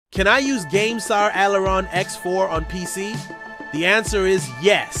Can I use Gamesir Aileron X4 on PC? The answer is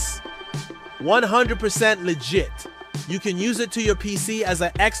yes. 100% legit. You can use it to your PC as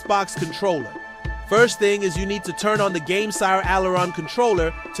an Xbox controller. First thing is you need to turn on the Gamesir Aileron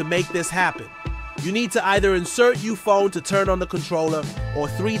controller to make this happen. You need to either insert UPhone to turn on the controller or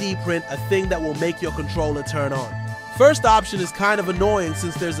 3D print a thing that will make your controller turn on. First option is kind of annoying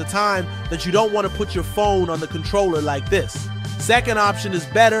since there's a time that you don't want to put your phone on the controller like this. Second option is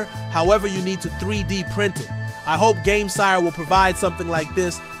better, however you need to 3D print it. I hope Gamesir will provide something like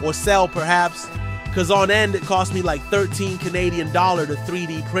this or sell perhaps, because on end it cost me like 13 Canadian dollar to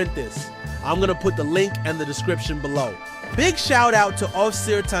 3D print this. I'm gonna put the link and the description below. Big shout out to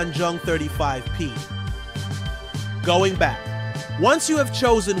Ofsir Tanjung 35p. Going back, once you have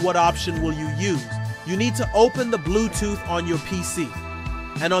chosen what option will you use, you need to open the Bluetooth on your PC.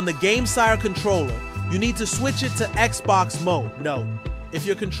 And on the Gamesir controller, you need to switch it to Xbox mode. No, if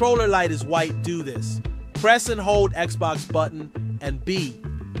your controller light is white, do this. Press and hold Xbox button and B.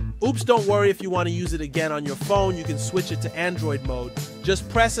 Oops, don't worry if you want to use it again on your phone, you can switch it to Android mode. Just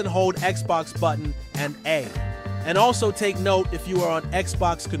press and hold Xbox button and A. And also take note, if you are on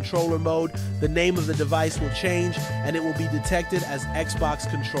Xbox controller mode, the name of the device will change and it will be detected as Xbox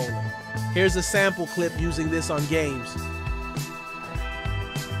controller. Here's a sample clip using this on games.